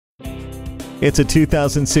It's a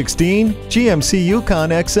 2016 GMC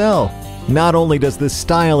Yukon XL. Not only does this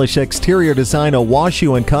stylish exterior design awash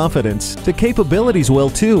you in confidence, the capabilities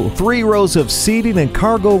will too. 3 rows of seating and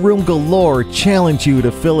cargo room galore challenge you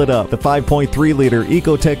to fill it up. The 5.3-liter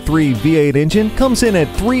Ecotec 3 V8 engine comes in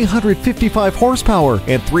at 355 horsepower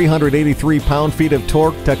and 383 pound-feet of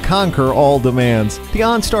torque to conquer all demands. The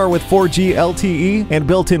OnStar with 4G LTE and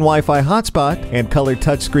built-in Wi-Fi hotspot and colored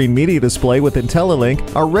touchscreen media display with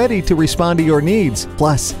IntelliLink are ready to respond to your needs.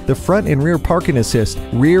 Plus, the front and rear parking assist,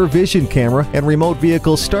 rear vision camera, and remote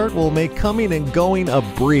vehicle start will make coming and going a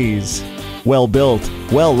breeze. Well built,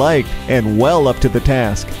 well liked, and well up to the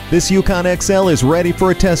task. This Yukon XL is ready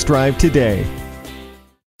for a test drive today.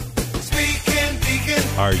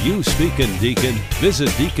 Are you speaking Deacon?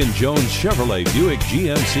 Visit Deacon Jones Chevrolet Buick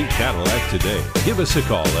GMC Cadillac today. Give us a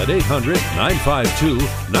call at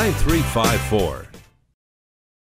 800-952-9354.